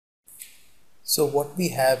So what we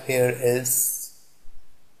have here is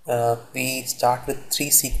we start with 3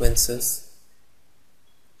 sequences,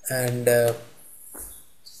 and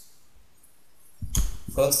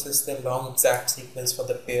first is the long exact sequence for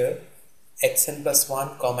the pair xn plus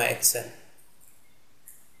 1 comma xn.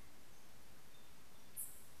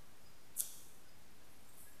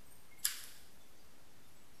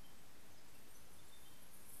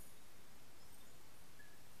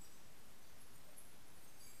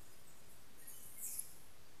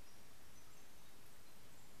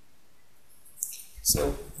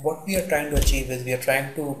 So what we are trying to achieve is we are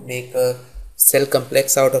trying to make a cell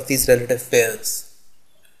complex out of these relative pairs.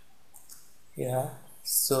 Yeah,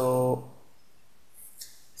 so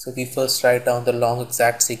we first write down the long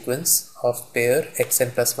exact sequence of pair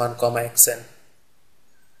xn plus 1 comma xn.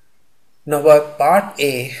 Now by part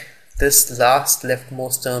A, this last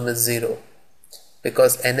leftmost term is 0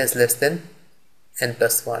 because n is less than n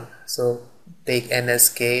plus 1. So take n as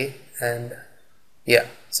k, and yeah,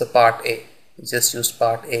 so part A, we just use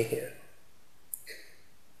part A here.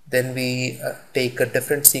 Then we take a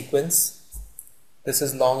different sequence. This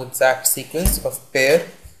is long exact sequence of pair.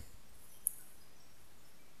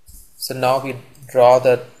 So now we draw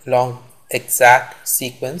the long exact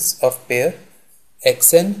sequence of pair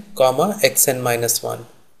xn comma xn minus 1.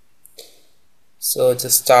 So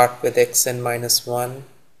just start with xn minus 1.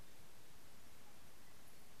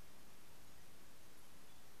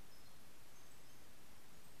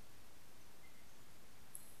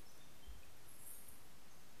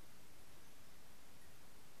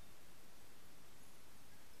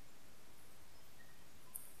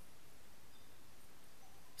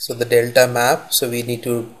 So the delta map, so we need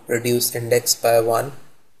to reduce index by 1,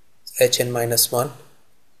 hn minus 1.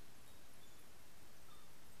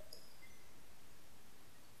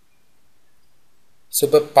 So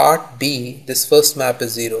by part B, this first map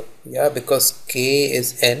is 0, yeah, because k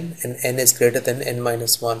is n and n is greater than n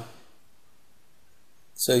minus 1.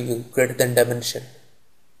 So you greater than dimension.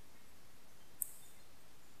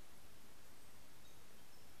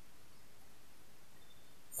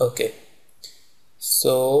 Okay.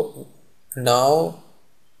 So now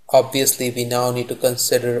obviously we now need to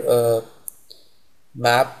consider a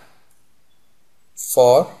map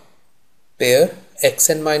for pair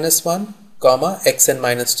xn minus 1 comma xn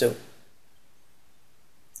minus 2.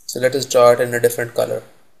 So let us draw it in a different color.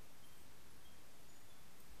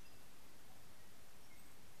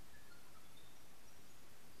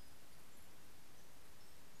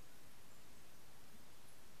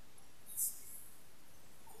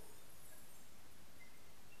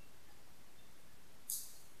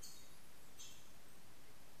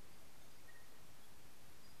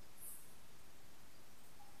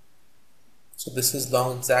 So this is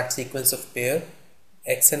long exact sequence of pair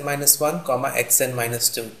xn minus 1 comma xn minus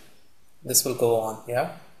 2. This will go on,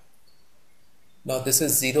 yeah. Now this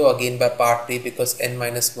is 0 again by part B because n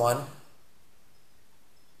minus 1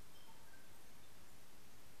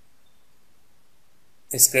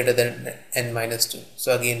 is greater than n minus 2.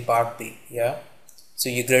 So again part B, yeah. So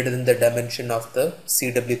you're greater than the dimension of the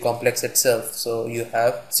CW complex itself. So you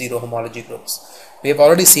have 0 homology groups. We have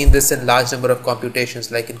already seen this in large number of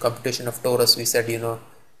computations, like in computation of torus we said,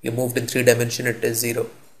 you moved in 3 dimension, it is 0.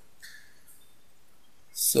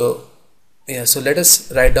 So yeah, so let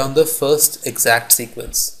us write down the first exact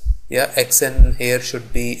sequence. Yeah, xn here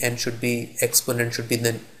should be, n should be, exponent should be in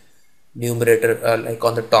the numerator, like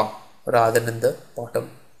on the top rather than in the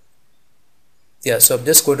bottom. Yeah, so I'm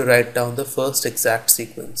just going to write down the first exact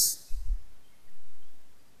sequence.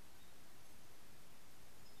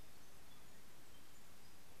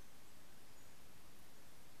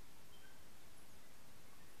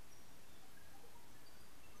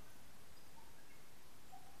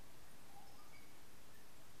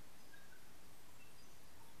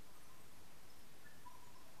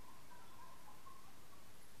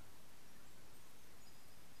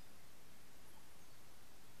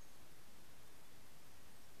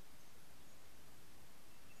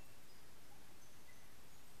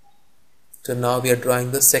 So now we are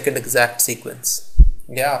drawing the second exact sequence.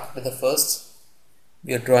 Yeah, after the first,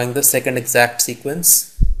 we are drawing the second exact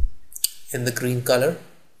sequence in the green color.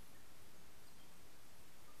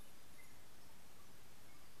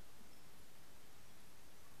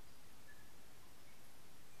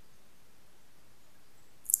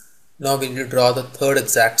 Now we need to draw the third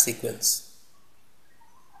exact sequence.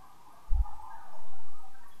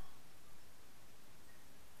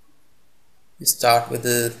 We start with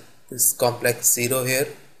this complex 0 here.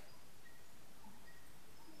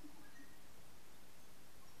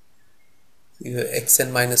 You have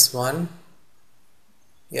xn minus 1,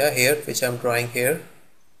 yeah, here, which I'm drawing here.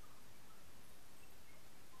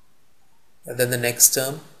 and then the next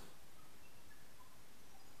term,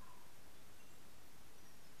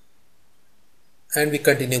 and we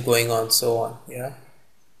continue going on, so on. Yeah.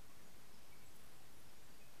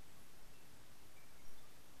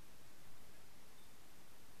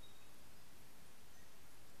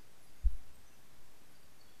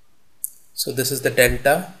 So this is the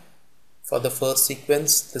delta for the first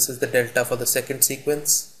sequence, this is the delta for the second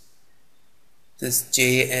sequence. This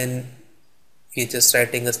Jn, we're just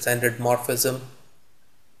writing a standard morphism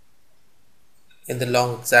in the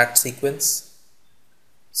long exact sequence.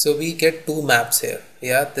 So we get two maps here.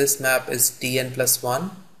 Yeah, this map is dn plus 1,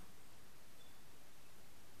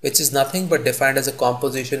 which is nothing but defined as a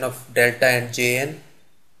composition of delta and jn.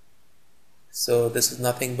 So this is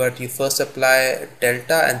nothing but you first apply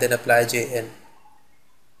delta and then apply jn.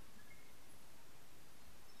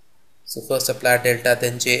 So first apply delta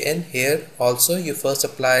then jn. Here also you first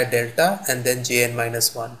apply delta and then jn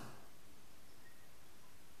minus 1.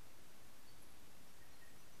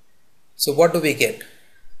 So what do we get?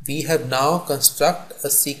 We have now construct a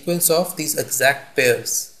sequence of these exact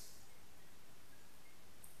pairs.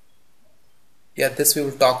 Yeah, this we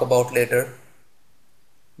will talk about later,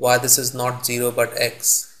 why this is not 0 but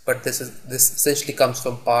x, but this essentially comes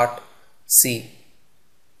from part C.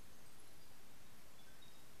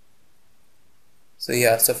 So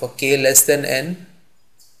yeah, so for k less than n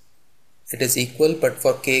it is equal, but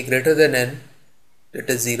for k greater than n it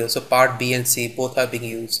is 0. So part B and C both are being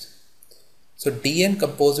used. So dn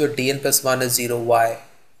composed with dn plus 1 is 0. Why?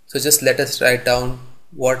 So just let us write down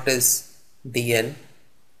what is dn.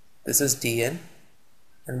 This is dn,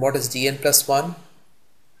 and what is dn plus 1?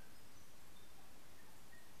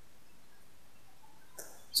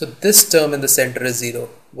 So this term in the center is 0.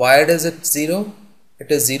 Why does it 0?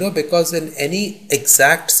 It is 0 because in any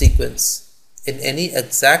exact sequence,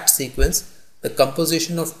 the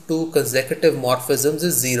composition of two consecutive morphisms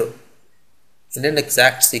is 0 in an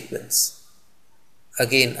exact sequence.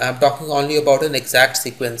 Again, I am talking only about an exact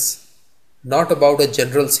sequence, not about a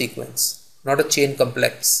general sequence, not a chain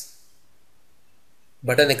complex,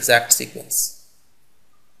 but an exact sequence.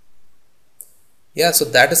 Yeah, so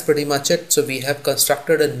that is pretty much it. So we have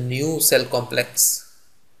constructed a new cell complex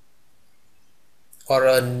or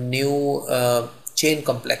a new chain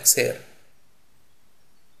complex here.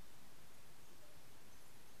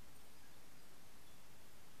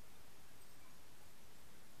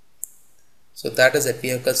 So that is it. We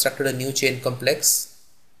have constructed a new chain complex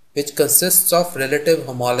which consists of relative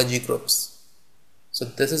homology groups. So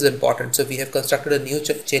this is important. So we have constructed a new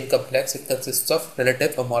chain complex which consists of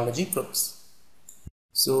relative homology groups.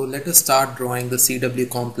 So let us start drawing the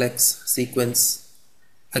CW complex sequence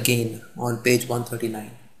again on page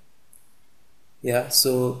 139. Yeah,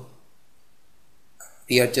 so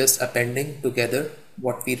we are just appending together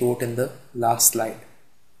what we wrote in the last slide.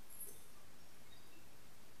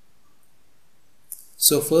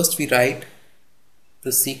 So first we write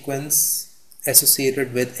the sequence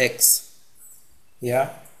associated with X. Yeah.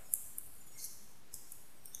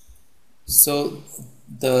 So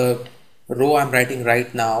the row I'm writing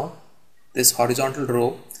right now, this horizontal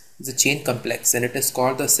row, is a chain complex, and it is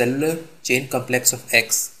called the cellular chain complex of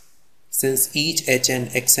X, since each Hn,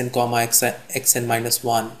 Xn, Xn minus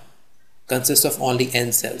 1 consists of only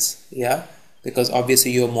n cells. Yeah, because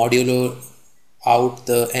obviously you are modulo out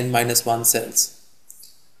the n minus 1 cells.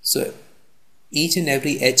 So each and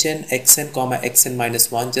every Hn, Xn, Xn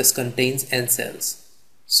minus 1 just contains n cells.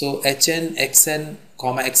 So Hn, Xn,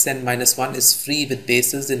 Xn minus 1 is free with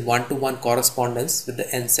bases in one-to-one correspondence with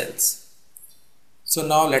the n cells. So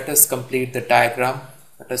now let us complete the diagram.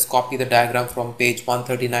 Let us copy the diagram from page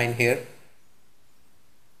 139 here.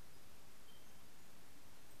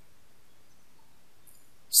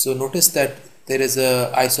 So notice that there is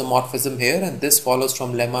a isomorphism here, and this follows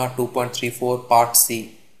from lemma 2.34 part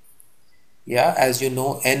C. Yeah, as you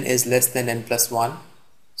know, n is less than n plus 1.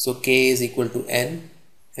 So k is equal to n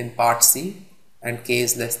in part C, and k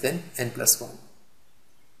is less than n plus 1.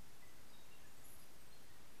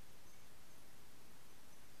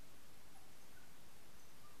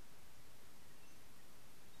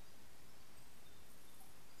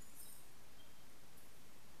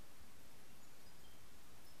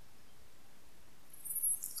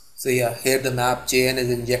 So yeah, here the map Jn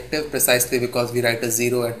is injective precisely because we write a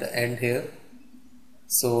 0 at the end here.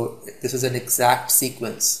 So this is an exact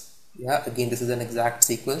sequence. Yeah, again this is an exact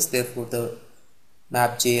sequence, therefore the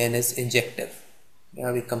map Jn is injective.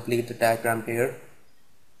 Yeah, we complete the diagram here.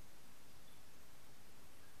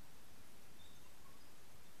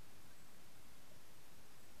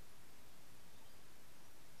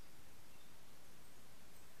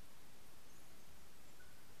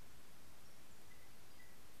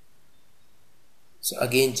 So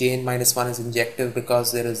again Jn minus 1 is injective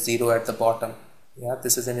because there is 0 at the bottom. Yeah,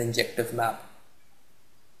 this is an injective map.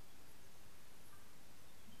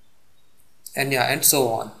 And yeah, and so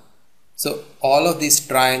on. So all of these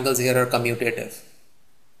triangles here are commutative.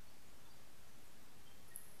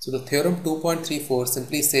 So the theorem 2.34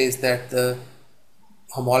 simply says that the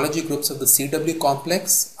homology groups of the CW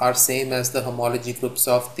complex are same as the homology groups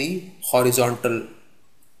of the horizontal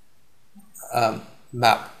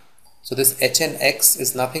map. So this HNX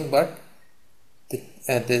is nothing but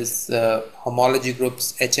this homology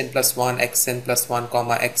groups HN plus 1, XN plus 1,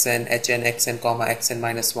 comma XN, HN, XN, comma XN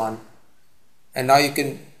minus 1. And now you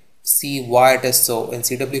can see why it is so. In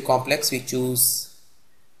CW complex we choose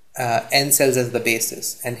n cells as the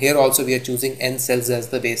basis, and here also we are choosing n cells as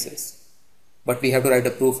the basis, but we have to write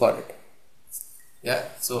a proof for it. Yeah,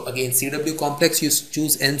 so again CW complex you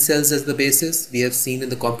choose n cells as the basis. We have seen in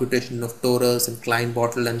the computation of torus and Klein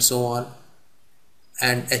bottle and so on.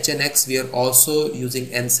 And HNX we are also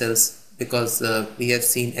using n cells because we have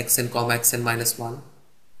seen xn comma xn minus 1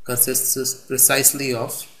 consists precisely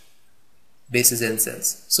of basis n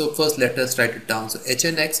cells. So first let us write it down. So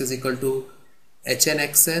HNX is equal to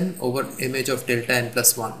HNXN over image of delta n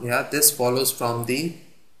plus 1. Yeah, this follows from the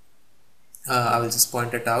I will just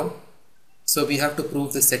point it out. So we have to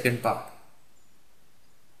prove the second part.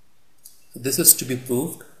 So this is to be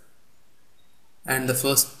proved, and the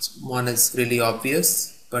first one is really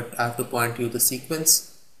obvious, but I have to point you the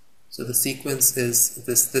sequence. So the sequence is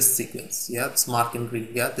this sequence. Yeah, it's marked in green.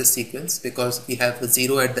 Yeah, this sequence, because we have the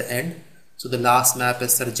 0 at the end. So the last map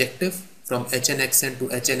is surjective from HNXN to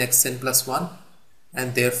HNXN plus 1,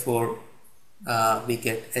 and therefore we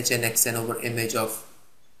get HNXN over image of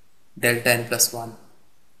delta n plus 1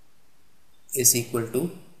 is equal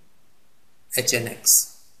to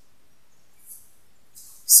HNX.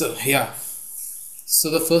 So yeah, so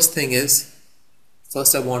the first thing is,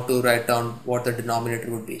 first I want to write down what the denominator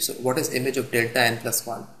would be. So what is image of delta n plus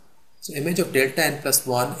 1? So image of delta n plus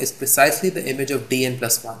 1 is precisely the image of dn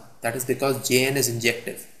plus 1. That is because Jn is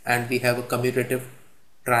injective and we have a commutative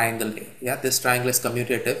triangle here. Yeah, this triangle is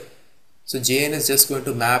commutative. So Jn is just going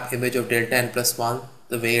to map image of delta n plus 1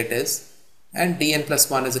 the way it is, and dn plus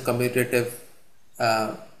 1 is a commutative,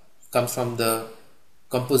 comes from the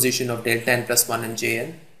composition of delta n plus 1 and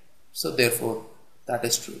Jn. So therefore that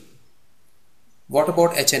is true. What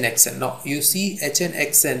about HNXN? Now you see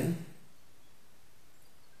HNXN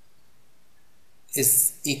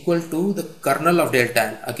is equal to the kernel of delta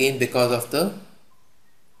n, again because of the,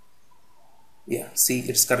 yeah, see,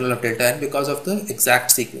 it's kernel of delta n because of the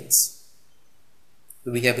exact sequence.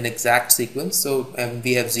 We have an exact sequence, so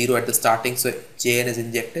we have 0 at the starting, so Jn is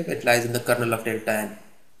injective, it lies in the kernel of delta n.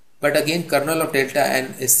 But again, kernel of delta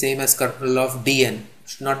n is same as kernel of dn. It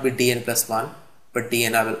should not be dn plus 1, but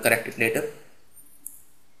dn, I will correct it later.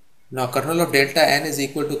 Now kernel of delta n is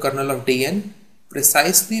equal to kernel of dn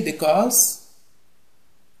precisely because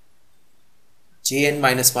Jn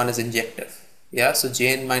minus 1 is injective. Yeah, so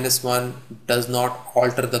Jn minus 1 does not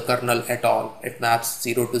alter the kernel at all. It maps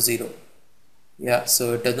 0 to 0. Yeah,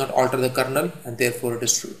 so it does not alter the kernel, and therefore it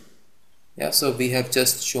is true. Yeah, so we have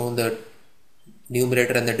just shown the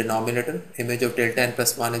numerator and the denominator. Image of delta n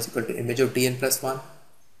plus 1 is equal to image of dn plus 1,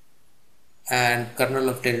 and kernel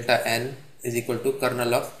of delta n is equal to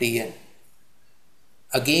kernel of dn.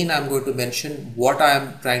 Again, I am going to mention what I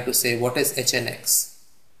am trying to say. What is HNX?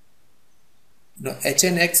 Now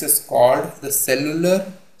HNX is called the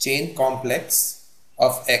cellular chain complex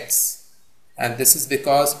of X, and this is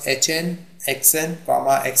because Hn, Xn,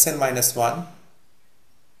 comma Xn minus 1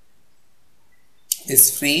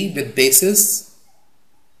 is free with basis.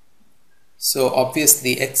 So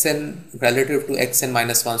obviously Xn relative to Xn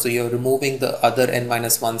minus 1, so you are removing the other n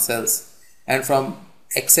minus 1 cells, and from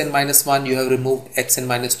Xn minus 1 you have removed Xn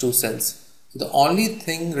minus 2 cells. So the only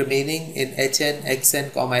thing remaining in Hn,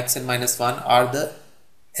 Xn, comma Xn minus 1 are the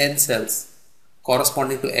n cells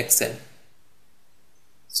corresponding to Xn.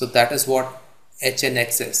 So that is what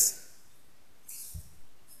HNX is.